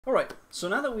Alright, so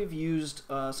now that we've used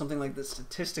something like the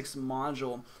statistics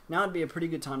module, now would be a pretty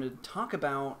good time to talk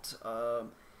about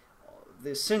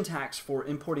the syntax for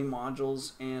importing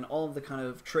modules and all of the kind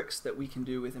of tricks that we can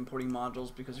do with importing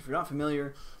modules, because if you're not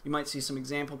familiar, you might see some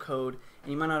example code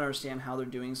and you might not understand how they're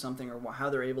doing something or how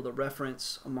they're able to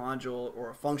reference a module or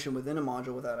a function within a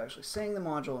module without actually saying the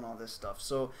module and all this stuff.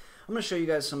 So I'm going to show you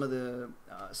guys some of the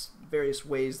various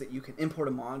ways that you can import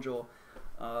a module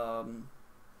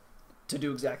to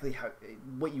do exactly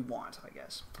what you want, I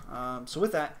guess. So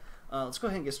with that, let's go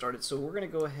ahead and get started. So we're going to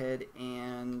go ahead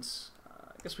and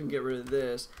I guess we can get rid of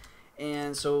this.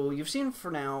 And so you've seen for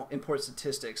now import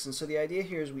statistics. And so the idea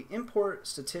here is we import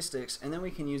statistics and then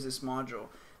we can use this module.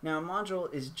 Now a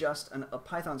module is just a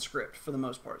Python script for the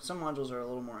most part. Some modules are a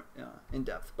little more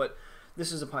in-depth, but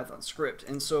this is a Python script.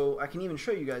 And so I can even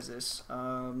show you guys this.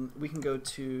 We can go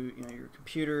to your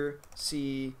computer,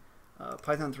 C,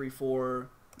 Python 3.4,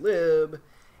 lib,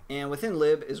 and within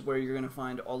lib is where you're going to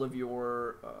find all of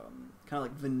your kind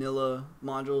of like vanilla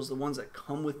modules, the ones that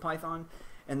come with Python,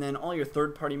 and then all your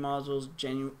third-party modules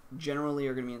generally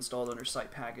are going to be installed under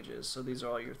site packages. So these are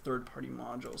all your third-party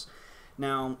modules.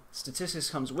 Now statistics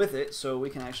comes with it, so we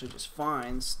can actually just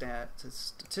find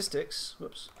statistics,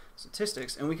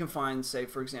 and we can find, say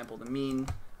for example, the mean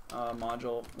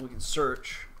module. We can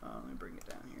search, let me bring it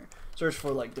down here, search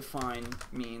for like define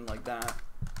mean, like that.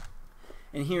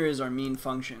 And here is our mean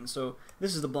function. So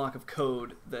this is the block of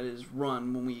code that is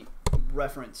run when we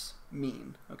reference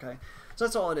mean. Okay, so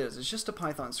that's all it is. It's just a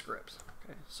Python script.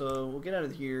 Okay, so we'll get out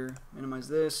of here, minimize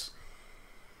this,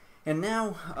 and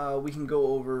now we can go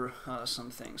over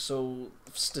some things. So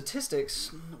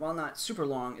statistics, while not super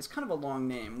long, it's kind of a long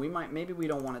name. Maybe we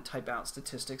don't want to type out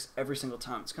statistics every single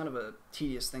time. It's kind of a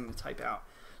tedious thing to type out.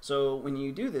 So when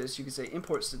you do this, you can say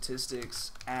import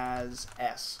statistics as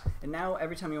S. And now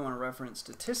every time you want to reference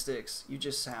statistics, you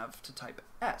just have to type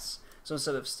S. So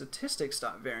instead of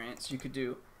statistics.variance, you could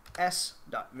do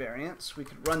s.variance. We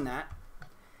could run that.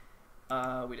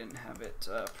 We didn't have it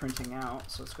printing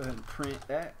out, so let's go ahead and print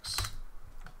X.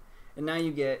 And now you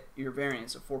get your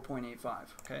variance of 4.85.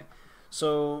 Okay,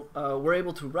 so we're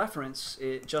able to reference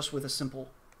it just with a simple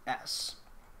S.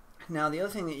 Now the other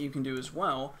thing that you can do as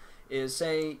well is,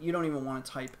 say you don't even want to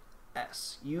type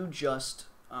S, you just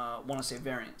want to say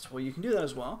variance. Well, you can do that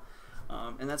as well,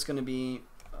 and that's going to be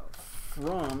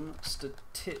from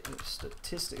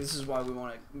statistics. This is why we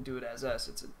want to do it as S.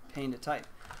 It's a pain to type.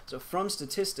 So from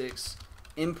statistics,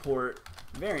 import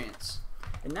variance,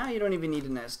 and now you don't even need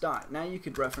an S dot. Now you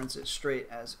could reference it straight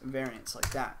as variance,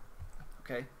 like that.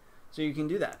 Okay, so you can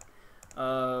do that.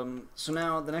 So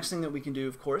now the next thing that we can do,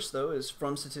 of course, though, is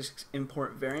from statistics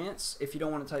import variance. If you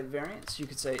don't want to type variance, you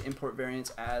could say import variance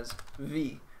as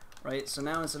v, right? So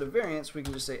now instead of variance, we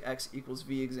can just say x equals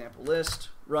v example list,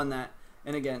 run that,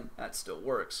 and again, that still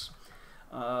works.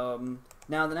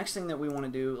 Now the next thing that we want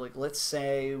to do, like let's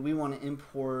say we want to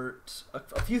import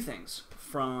a few things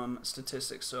from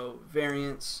statistics. So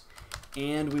variance,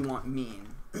 and we want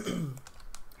mean.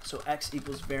 So x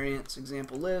equals variance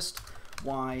example list,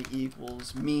 y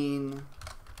equals mean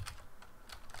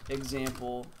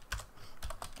example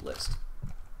list,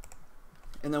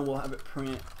 and then we'll have it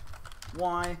print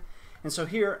y. And so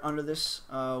here under this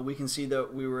we can see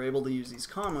that we were able to use these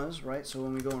commas, right? So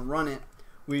when we go and run it,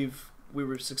 we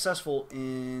were successful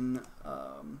in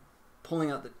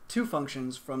pulling out the two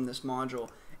functions from this module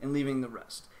and leaving the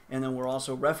rest, and then we're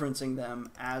also referencing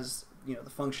them as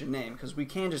the function name, because we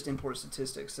can just import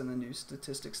statistics and then do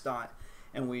statistics dot.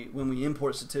 And when we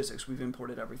import statistics, we've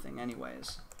imported everything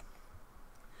anyways.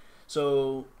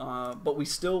 So, but we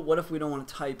still, what if we don't want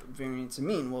to type variance and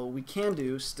mean? Well, we can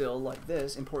do still like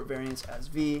this, import variance as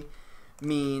v,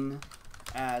 mean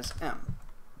as m.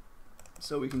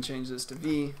 So we can change this to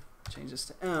v, change this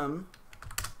to m,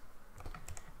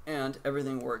 and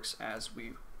everything works as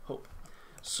we hope.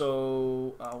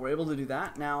 So we're able to do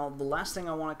that. Now the last thing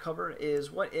I want to cover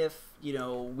is, what if we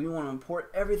want to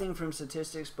import everything from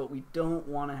statistics, but we don't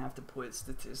want to have to put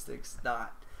statistics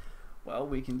dot. Well,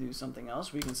 we can do something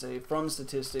else. We can say from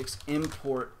statistics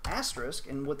import asterisk,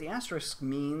 and what the asterisk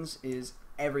means is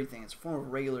everything. It's a form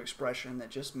of regular expression that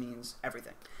just means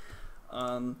everything.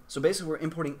 So basically we're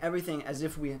importing everything as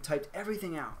if we had typed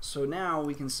everything out. So now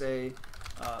we can say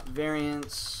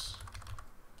variance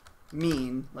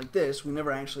mean, like this. We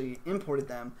never actually imported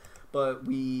them, but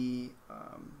we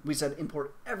said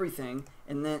import everything,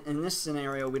 and then in this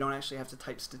scenario we don't actually have to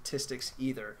type statistics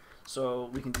either. So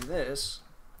we can do this,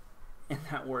 and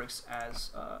that works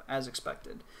as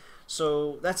expected.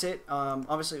 So that's it.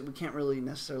 Obviously we can't really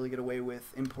necessarily get away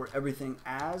with import everything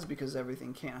as, because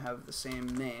everything can't have the same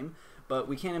name, but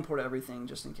we can't import everything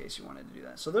just in case you wanted to do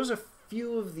that. So those are a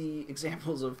few of the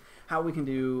examples of how we can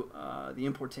do the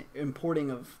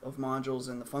importing of modules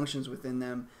and the functions within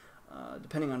them,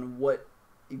 depending on what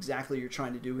exactly you're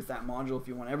trying to do with that module. If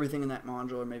you want everything in that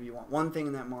module, or maybe you want one thing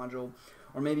in that module,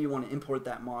 or maybe you want to import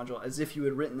that module as if you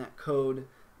had written that code,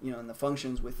 and the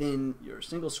functions within your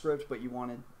single script, but you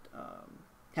want to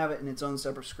have it in its own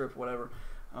separate script, whatever.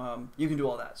 You can do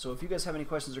all that. So if you guys have any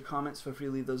questions or comments, feel free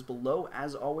to leave those below.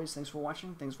 As always, thanks for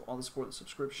watching. Thanks for all the support, the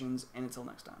subscriptions, and until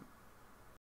next time.